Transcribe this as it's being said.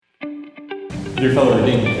Dear fellow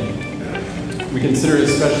redeemed, we consider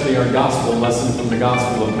especially our gospel lesson from the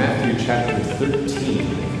Gospel of Matthew chapter 13.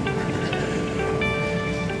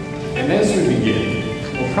 And as we begin,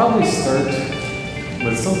 we'll probably start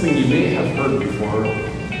with something you may have heard before,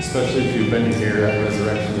 especially if you've been here at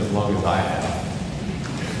Resurrection as long as I have.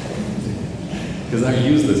 Because I've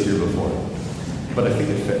used this here before, but I think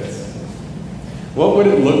it fits. What would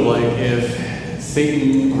it look like if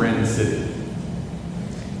Satan ran the city?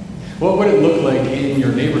 What would it look like in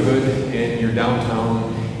your neighborhood, in your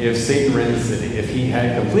downtown, if Satan ran the city, if he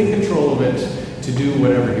had complete control of it to do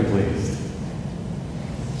whatever he pleased?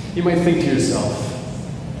 You might think to yourself,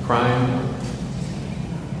 crime,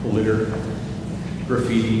 litter,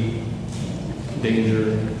 graffiti,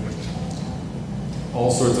 danger, all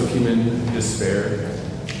sorts of human despair,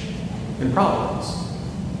 and problems.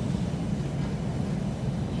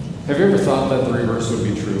 Have you ever thought that the reverse would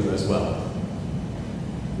be true as well?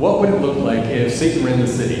 What would it look like if Satan ran the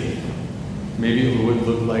city? Maybe it would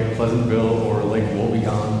look like Pleasantville or like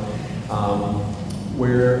Wobegon,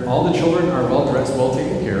 where all the children are well dressed, well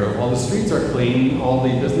taken care of, all the streets are clean, all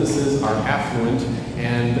the businesses are affluent,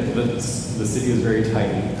 and the city is very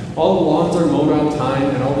tidy. All the lawns are mowed on time,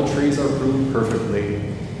 and all the trees are pruned perfectly.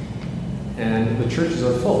 And the churches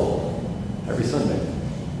are full every Sunday.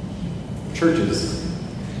 Churches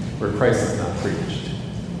where Christ is not preached.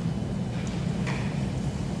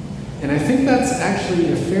 And I think that's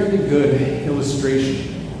actually a fairly good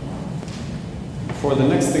illustration for the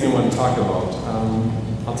next thing I want to talk about.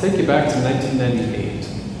 I'll take you back to 1998.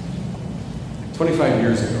 25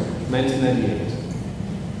 years ago, 1998.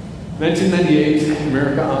 1998,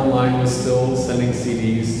 America Online was still sending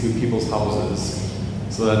CDs to people's houses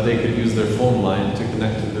so that they could use their phone line to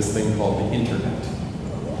connect to this thing called the internet.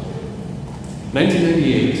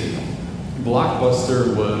 1998,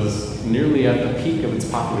 Blockbuster was nearly at the peak of its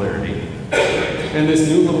popularity. And this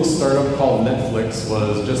new little startup called Netflix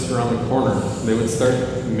was just around the corner. They would start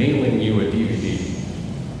mailing you a DVD.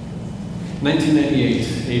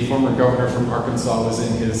 1998, a former governor from Arkansas was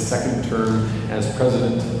in his second term as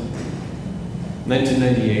president.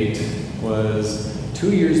 1998 was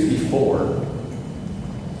 2 years before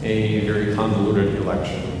a very convoluted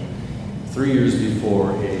election, 3 years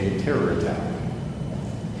before a terror attack.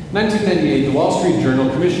 1998, the Wall Street Journal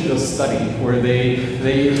commissioned a study where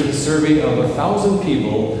they took a survey of 1,000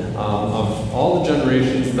 people of all the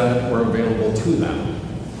generations that were available to them.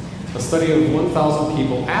 A study of 1,000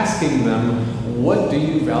 people asking them, what do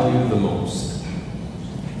you value the most?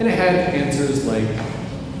 And it had answers like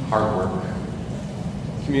hard work,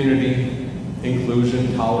 community,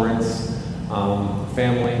 inclusion, tolerance,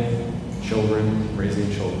 family, children,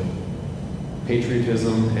 raising children,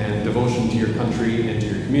 patriotism, and devotion to your country and to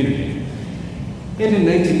your community. And in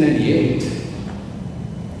 1998,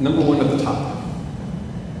 number one at the top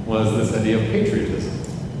was this idea of patriotism.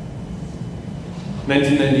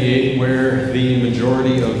 1998, where the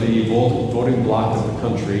majority of the voting bloc of the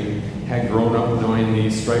country had grown up knowing the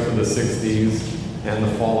strife of the 60s and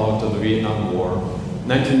the fallout of the Vietnam War.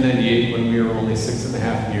 1998, when we were only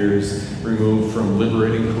 6.5 years removed from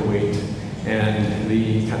liberating Kuwait, and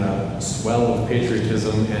the kind of swell of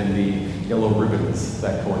patriotism and the yellow ribbons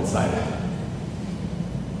that coincided.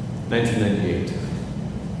 1998.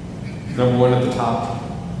 Number one at the top,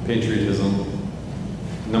 patriotism.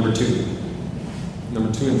 Number two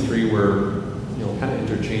and three were, kind of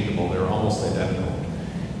interchangeable. They were almost identical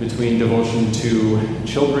between devotion to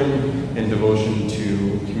children and devotion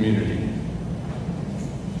to community.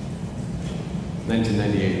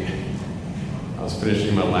 1998. I was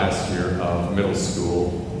finishing my last year of middle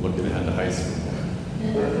school, looking ahead to high school.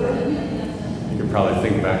 You can probably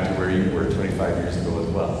think back to where you were 25 years ago as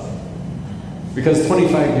well. Because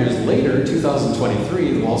 25 years later,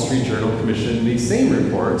 2023, the Wall Street Journal commissioned the same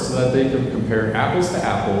report so that they could compare apples to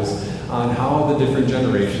apples on how the different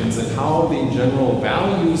generations and how the general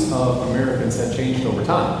values of Americans had changed over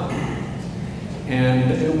time. And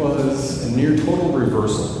it was a near total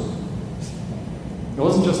reversal. It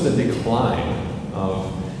wasn't just a decline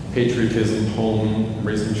of patriotism, home,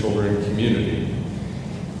 raising children, and community.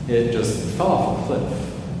 It just fell off a cliff.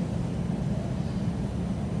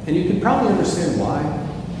 And you can probably understand why.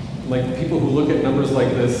 Like people who look at numbers like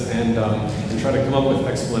this and try to come up with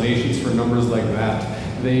explanations for numbers like that,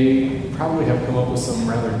 they probably have come up with some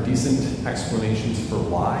rather decent explanations for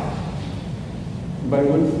why. But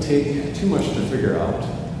it wouldn't take too much to figure out.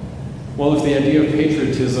 Well, if the idea of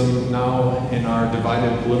patriotism now in our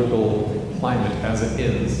divided political climate as it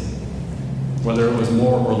is, whether it was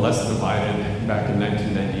more or less divided back in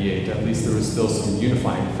 1998, at least there was still some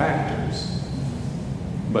unifying factors.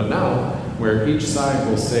 But now, where each side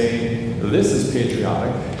will say, this is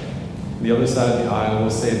patriotic. The other side of the aisle will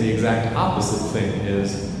say the exact opposite thing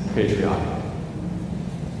is patriotic.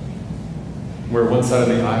 Where one side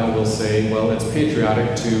of the aisle will say, well, it's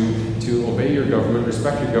patriotic to obey your government,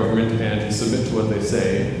 respect your government, and submit to what they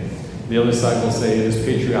say. The other side will say it is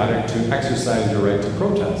patriotic to exercise your right to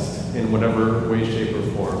protest in whatever way, shape, or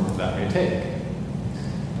form that may take.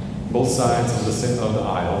 Both sides of the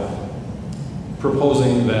aisle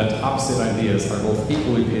proposing that opposite ideas are both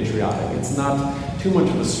equally patriotic. It's not too much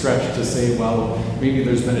of a stretch to say, well, maybe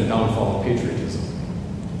there's been a downfall of patriotism.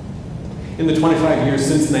 In the 25 years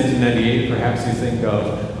since 1998, perhaps you think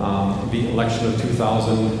of the election of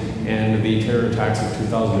 2000 and the terror attacks of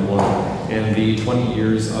 2001 and the 20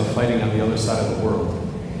 years of fighting on the other side of the world.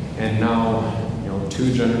 And now,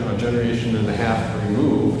 a generation and a half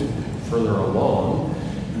removed, further along,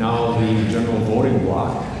 now the general voting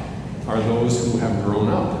bloc are those who have grown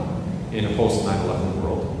up in a post-9/11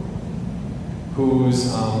 world,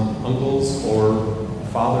 whose uncles or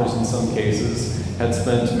fathers in some cases had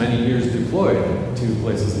spent many years deployed to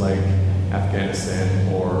places like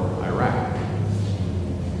Afghanistan or Iraq.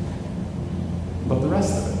 But the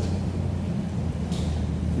rest of it,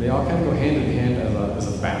 they all kind of go hand in hand as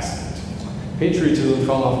a basket. Patriotism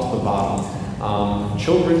fell off to the bottom.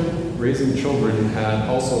 Raising children had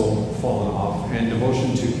also fallen off, and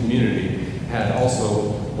devotion to community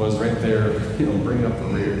was right there, bringing up the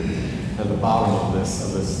rear at the bottom of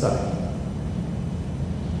this study.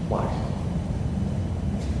 Why?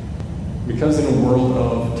 Because in a world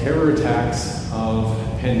of terror attacks, of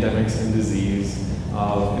pandemics and disease,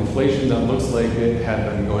 of inflation that looks like it had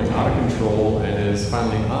been going out of control and is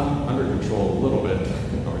finally under control a little bit,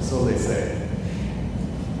 or so they say.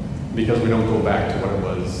 Because we don't go back to what it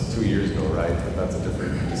was 2 years ago, right? But that's a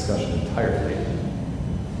different discussion entirely.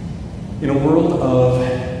 In a world of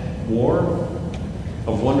war,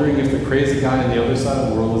 of wondering if the crazy guy on the other side of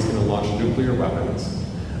the world is going to launch nuclear weapons,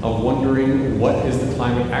 of wondering what is the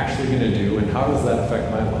climate actually going to do and how does that affect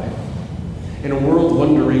my life. In a world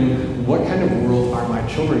wondering what kind of world are my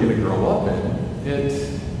children going to grow up in, it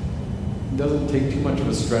doesn't take too much of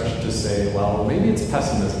a stretch to say, well, maybe it's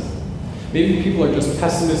pessimism. Maybe people are just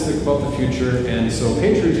pessimistic about the future, and so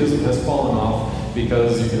patriotism has fallen off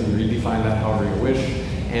because you can redefine that however you wish,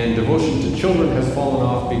 and devotion to children has fallen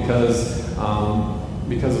off because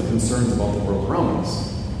of concerns about the world around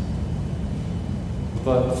us.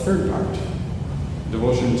 But the third part,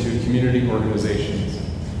 devotion to community organizations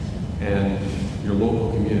and your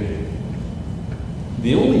local community.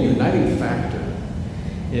 The only uniting factor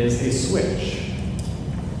is a switch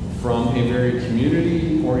from a very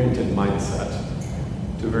community-oriented mindset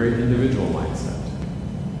to a very individual mindset.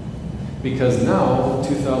 Because now,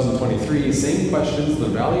 2023, same questions, the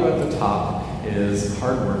value at the top is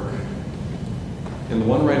hard work. And the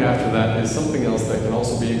one right after that is something else that can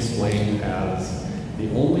also be explained as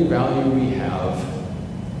the only value we have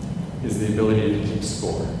is the ability to keep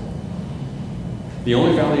score. The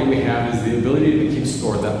only value we have is the ability to keep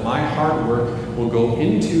score, that my hard work will go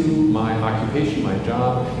into my occupation, my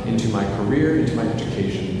job, into my career, into my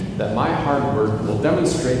education, that my hard work will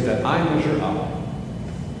demonstrate that I measure up,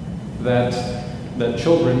 that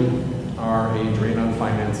children are a drain on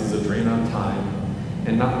finances, a drain on time,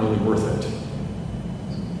 and not really worth it.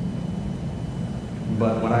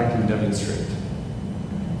 But what I can demonstrate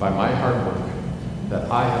by my hard work, that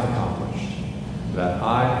I have accomplished, that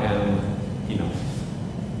I am enough.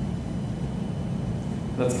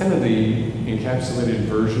 That's kind of the encapsulated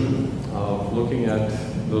version of looking at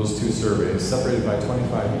those two surveys, separated by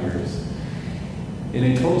 25 years, in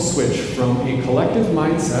a total switch from a collective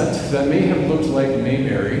mindset that may have looked like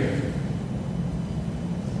Mayberry,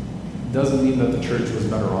 doesn't mean that the church was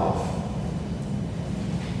better off,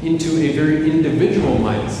 into a very individual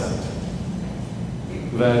mindset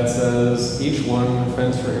that says each one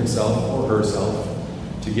fends for himself or herself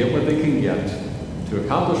to get what they can get, to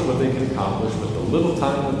accomplish what they can accomplish with the little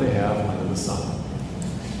time that they have under the sun.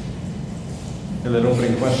 And that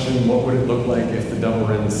opening question, what would it look like if the devil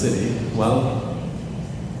were in the city? Well,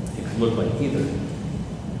 it could look like either.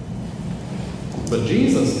 But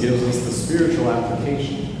Jesus gives us the spiritual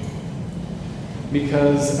application.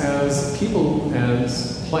 Because as people,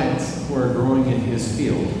 as plants who are growing in his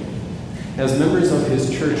field, as members of his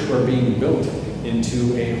church who are being built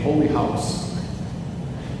into a holy house,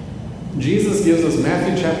 Jesus gives us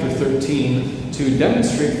Matthew chapter 13 to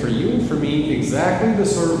demonstrate for you and for me exactly the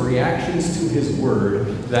sort of reactions to his word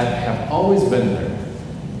that have always been there.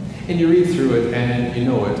 And you read through it and you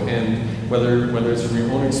know it, and whether it's from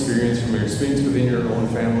your own experience, from your experience within your own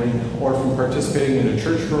family, or from participating in a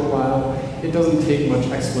church for a while, it doesn't take much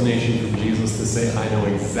explanation from Jesus to say, I know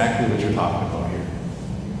exactly what you're talking about here.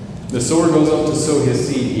 The sower goes out to sow his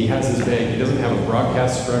seed. He has his bag. He doesn't have a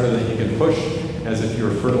broadcast spreader that he can push as if you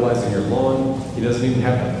were fertilizing your lawn. He doesn't even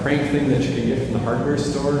have a crank thing that you can get from the hardware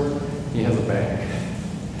store. He has a bag.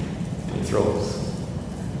 And he throws.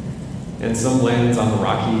 And some lands on the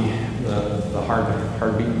rocky, the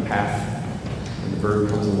hard-beaten path, and the bird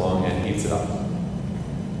comes along and eats it up.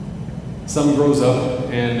 Some grows up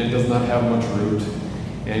and it does not have much root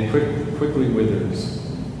and quickly withers.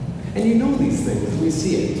 And you know these things. We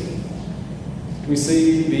see it. We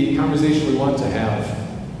see the conversation we want to have,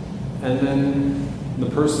 and then the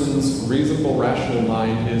person's reasonable, rational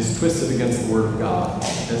mind is twisted against the Word of God,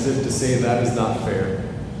 as if to say that is not fair.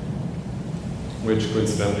 Which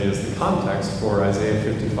coincidentally is the context for Isaiah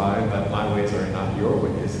 55, that my ways are not your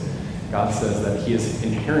ways. God says that he is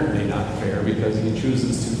inherently not fair because he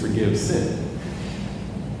chooses to forgive sin.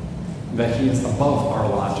 That he is above our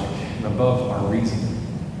logic and above our reason.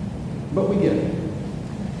 But we get it.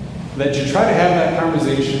 That you try to have that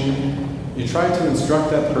conversation, you try to instruct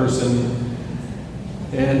that person,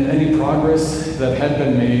 and any progress that had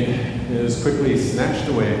been made is quickly snatched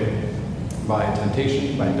away by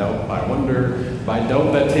temptation, by doubt, by wonder, by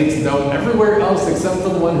doubt that takes doubt everywhere else except for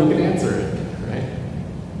the one who can answer it, right?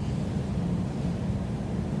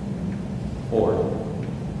 Or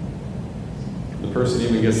the person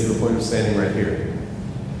even gets to the point of standing right here.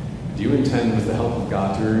 Do you intend, with the help of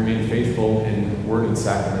God, to remain faithful in word and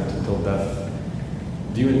sacrament until death?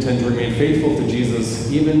 Do you intend to remain faithful to Jesus,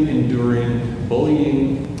 even enduring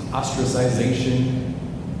bullying, ostracization,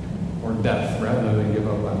 or death, rather than give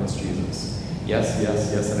up on this Jesus? Yes,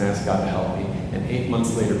 yes, yes, and ask God to help me. And 8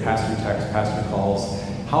 months later, pastor texts, pastor calls.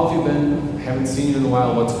 How have you been? Haven't seen you in a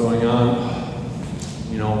while. What's going on?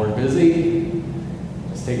 You know, we're busy.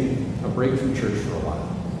 Just taking a break from church for a while.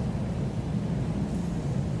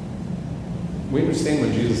 We understand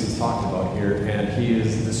what Jesus is talking about here, and he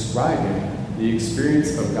is describing the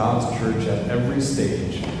experience of God's church at every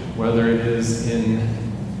stage, whether it is in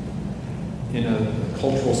a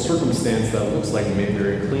cultural circumstance that looks like made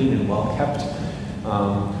very clean and well kept,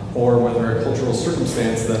 or whether a cultural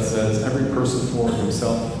circumstance that says every person for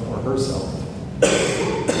himself or herself. But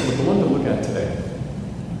the one to look at today,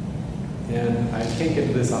 and I can't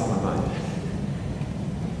get this out of my mind,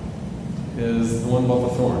 is the one about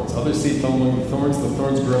the thorns. Other seed fell among the thorns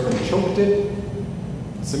grew up and choked it.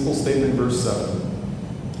 Simple statement, verse 7.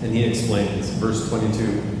 And he explains, verse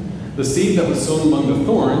 22. The seed that was sown among the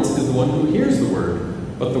thorns is the one who hears the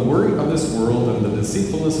word, but the worry of this world and the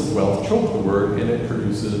deceitfulness of wealth choke the word, and it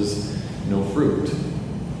produces no fruit.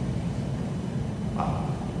 Wow.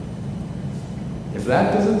 If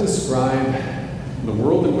that doesn't describe the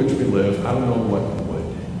world in which we live, I don't know what would.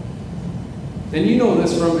 And you know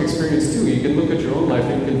this from experience too. You can look at your own life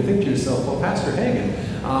and you can think to yourself, well, Pastor Hagen,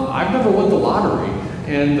 I've never won the lottery,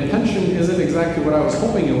 and the pension isn't exactly what I was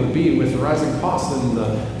hoping it would be with the rising costs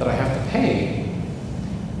that I have to pay.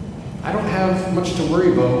 I don't have much to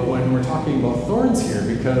worry about when we're talking about thorns here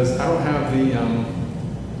because I don't have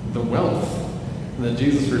the wealth that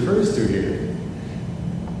Jesus refers to here.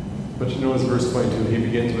 But you know, as verse 22, he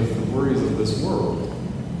begins with the worries of this world.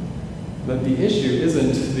 That the issue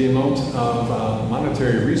isn't the amount of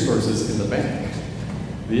monetary resources in the bank.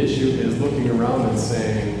 The issue is looking around and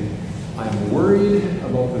saying, I'm worried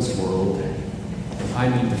about this world, and I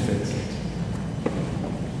need to fix it.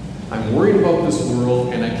 I'm worried about this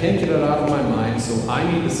world, and I can't get it out of my mind, so I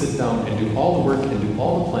need to sit down and do all the work and do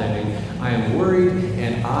all the planning. I am worried,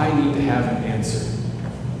 and I need to have an answer.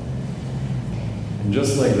 And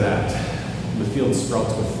just like that, the field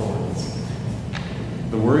sprouts with thorns.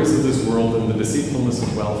 The worries of this world and the deceitfulness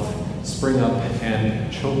of wealth spring up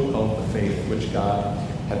and choke out the faith which God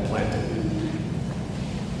had planted.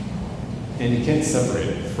 And you can't separate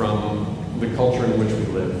it from the culture in which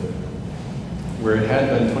we live, where it had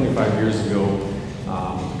been 25 years ago,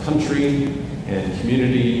 country and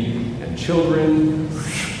community and children,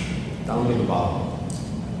 down to the bottom.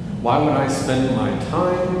 Why would I spend my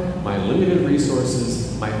time, my limited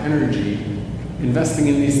resources, my energy, investing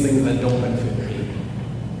in these things that don't benefit me?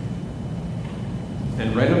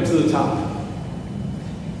 And right up to the top,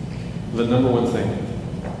 the number one thing,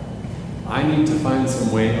 I need to find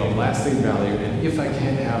some way of lasting value, and if I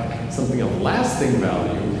can't have something of lasting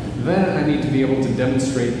value, then I need to be able to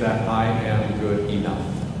demonstrate that I am good enough.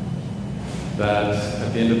 That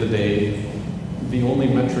at the end of the day, the only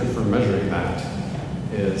metric for measuring that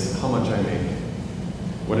is how much I make.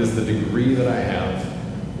 What is the degree that I have?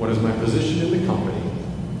 What is my position in the company?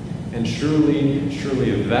 And surely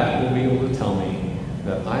that will be able to tell me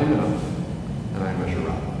that I'm enough and I measure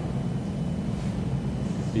up.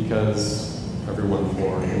 because everyone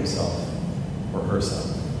for himself or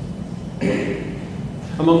herself.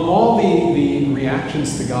 Among all the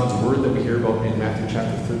reactions to God's word that we hear about in Matthew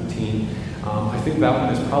chapter 13, I think that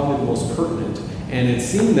one is probably the most pertinent. And it's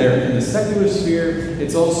seen there in the secular sphere.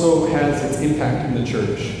 It also has its impact in the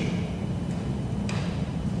church.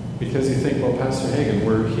 Because you think, well, Pastor Hagen,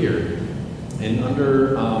 we're here. And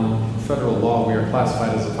under federal law, we are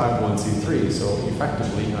classified as a 501c3, so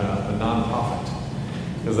effectively a nonprofit.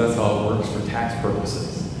 Because that's how it works for tax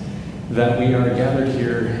purposes. That we are gathered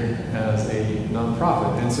here as a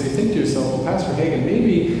nonprofit. And so you think to yourself, well, Pastor Hagen,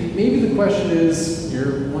 maybe the question is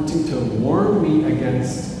you're wanting to warn me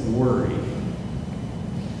against worry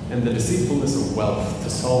and the deceitfulness of wealth to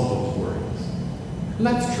solve those worries. And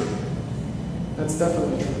that's true. That's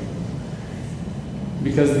definitely true.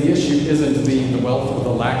 Because the issue isn't the wealth or the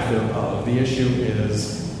lack thereof. The issue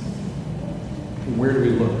is, where do we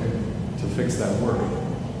look to fix that worry?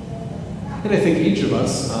 And I think each of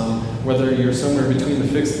us, whether you're somewhere between the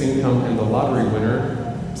fixed income and the lottery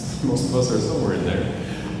winner, most of us are somewhere in there,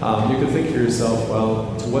 you can think to yourself,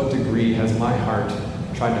 well, to what degree has my heart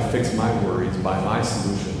tried to fix my worries by my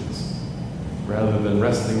solutions, rather than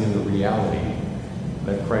resting in the reality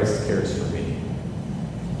that Christ cares for me?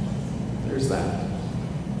 There's that.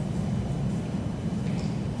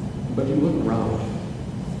 But you look around,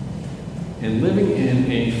 and living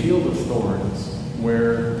in a field of thorns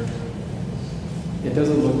where it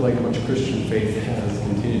doesn't look like much Christian faith has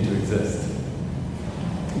continued to exist,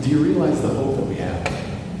 do you realize the hope that we have?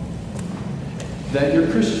 That your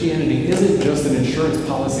Christianity isn't just an insurance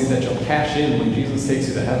policy that you'll cash in when Jesus takes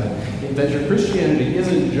you to heaven. That your Christianity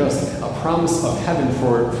isn't just a promise of heaven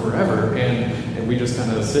for forever, and we just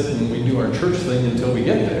kind of sit and we do our church thing until we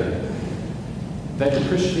get there. That your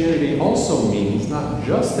Christianity also means not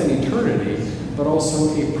just an eternity, but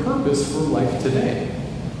also a purpose for life today.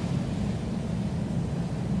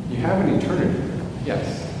 You have an eternity,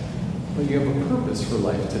 yes, but you have a purpose for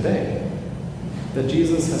life today. That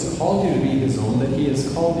Jesus has called you to be his own, that he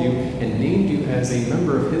has called you and named you as a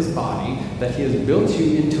member of his body, that he has built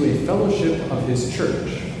you into a fellowship of his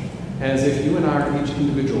church, as if you and I are each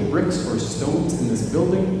individual bricks or stones in this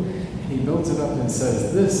building, and he builds it up and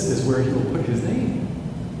says, this is where he will put his name.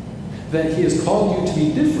 That he has called you to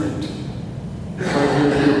be different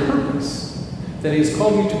of your purpose. That he has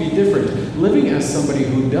called you to be different, living as somebody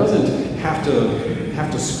who doesn't have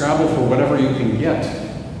to scrabble for whatever you can get,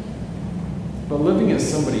 but living as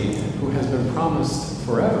somebody who has been promised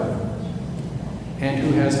forever, and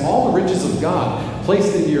who has all the riches of God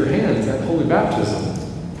placed into your hands at holy baptism,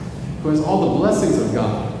 who has all the blessings of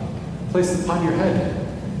God placed upon your head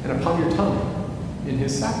and upon your tongue in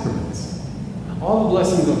his sacraments. All the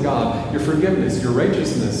blessings of God, your forgiveness, your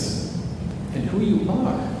righteousness, and who you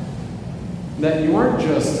are. That you aren't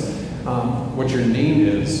just what your name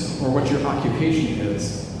is or what your occupation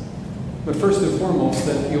is, but first and foremost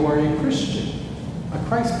that you are a Christian, a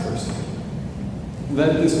Christ person.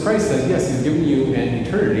 That this Christ says, yes, he's given you an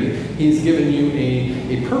eternity, he's given you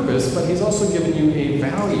a purpose, but he's also given you a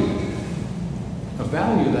value. A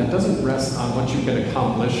value that doesn't rest on what you can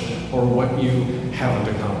accomplish or what you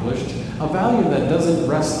haven't accomplished. A value that doesn't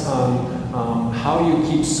rest on how you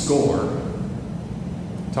keep score.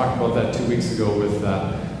 Talked about that 2 weeks ago with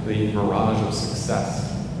the mirage of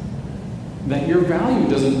success. That your value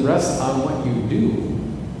doesn't rest on what you do,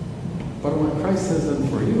 but on what Christ has done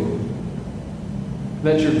for you.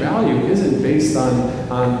 That your value isn't based on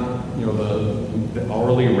the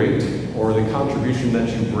hourly rate or the contribution that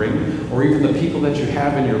you bring or even the people that you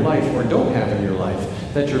have in your life or don't have in your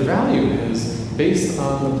life. That your value is based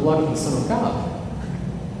on the blood of the Son of God.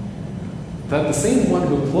 That the same one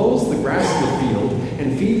who clothes the grass of the field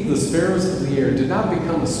and feeds the sparrows of the air did not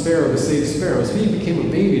become a sparrow to save sparrows, he became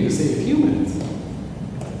a baby to save humans.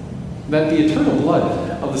 That the eternal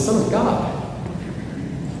blood of the Son of God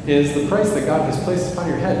is the price that God has placed upon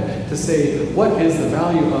your head to say, what is the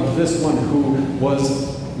value of this one who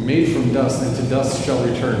was made from dust and to dust shall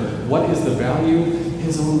return? What is the value?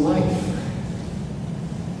 His own life.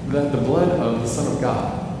 That the blood of the Son of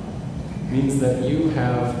God means that you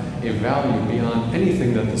have a value beyond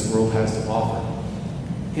anything that this world has to offer.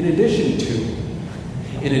 In addition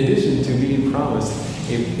to being promised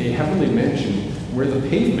a heavenly mansion where the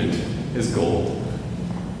pavement is gold,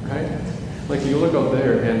 right? Like you look out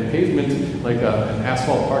there and pavement, like an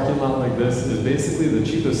asphalt parking lot like this, is basically the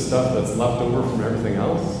cheapest stuff that's left over from everything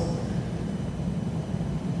else.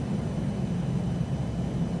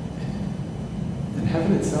 And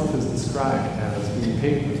heaven itself is described as being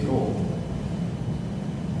paved with gold.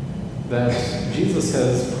 that Jesus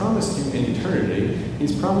has promised you an eternity,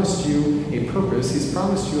 he's promised you a purpose, he's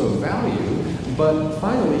promised you a value, but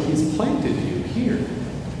finally he's planted you here.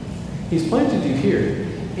 He's planted you here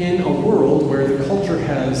in a world where the culture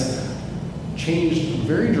has changed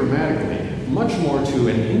very dramatically, much more to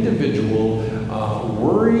an individual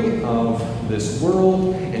worry of this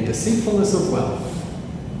world and deceitfulness of wealth.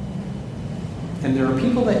 And there are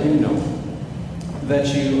people that you know,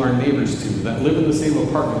 that you are neighbors to, that live in the same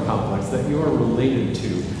apartment complex, that you are related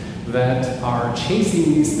to, that are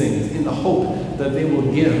chasing these things in the hope that they will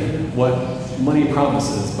give what money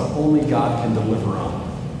promises, but only God can deliver on.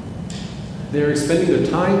 They're spending their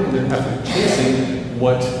time and their effort chasing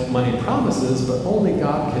what money promises, but only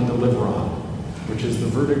God can deliver on, which is the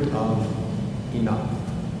verdict of enough.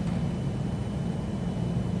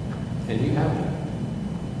 And you have that.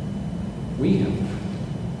 We have that.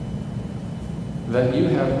 That you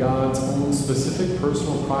have God's own specific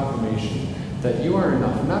personal proclamation that you are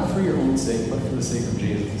enough, not for your own sake, but for the sake of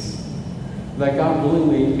Jesus. That God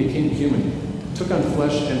willingly became human, took on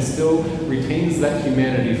flesh, and still retains that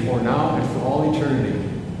humanity for now and for all eternity.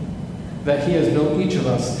 That he has built each of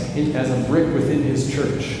us as a brick within his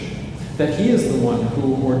church. That he is the one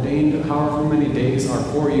who ordained however many days are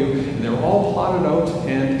for you, and they're all plotted out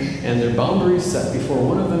and their boundaries set before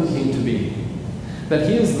one of them came to be. That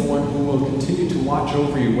he is the one who will continue to watch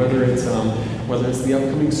over you, whether it's the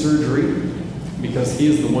upcoming surgery, because he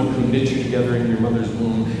is the one who knit you together in your mother's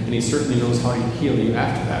womb, and he certainly knows how to heal you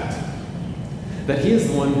after that. That he is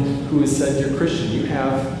the one who has said, you're Christian, you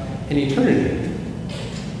have an eternity.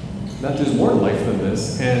 That there's more life than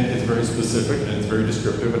this, and it's very specific, and it's very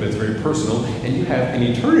descriptive, and it's very personal, and you have an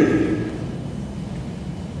eternity.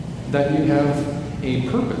 That you have a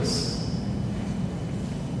purpose.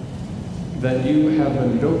 That you have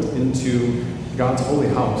been built into God's holy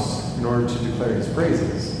house in order to declare his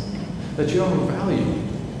praises. That you have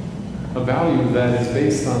a value that is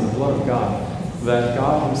based on the blood of God, that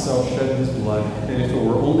God himself shed his blood, and if it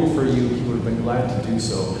were only for you, he would have been glad to do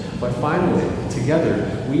so. But finally,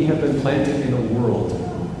 together, we have been planted in a world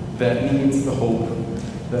that needs the hope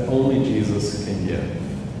that only Jesus can give.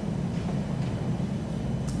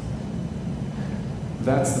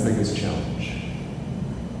 That's the biggest challenge.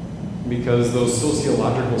 Because those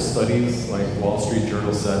sociological studies, like Wall Street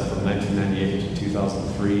Journal said from 1998 to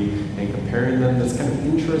 2003, and comparing them, that's kind of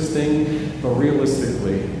interesting, but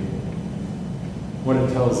realistically, what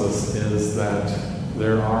it tells us is that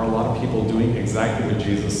there are a lot of people doing exactly what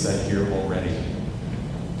Jesus said here already.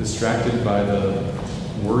 Distracted by the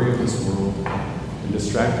worry of this world, and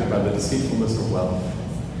distracted by the deceitfulness of wealth,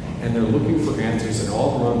 and they're looking for answers in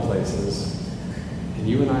all the wrong places, and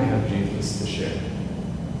you and I have Jesus to share.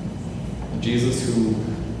 Jesus who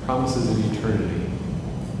promises an eternity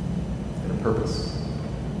and a purpose,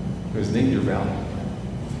 who has named your valley,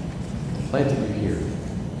 planted you here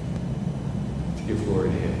to give glory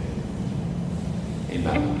to him.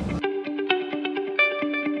 Amen.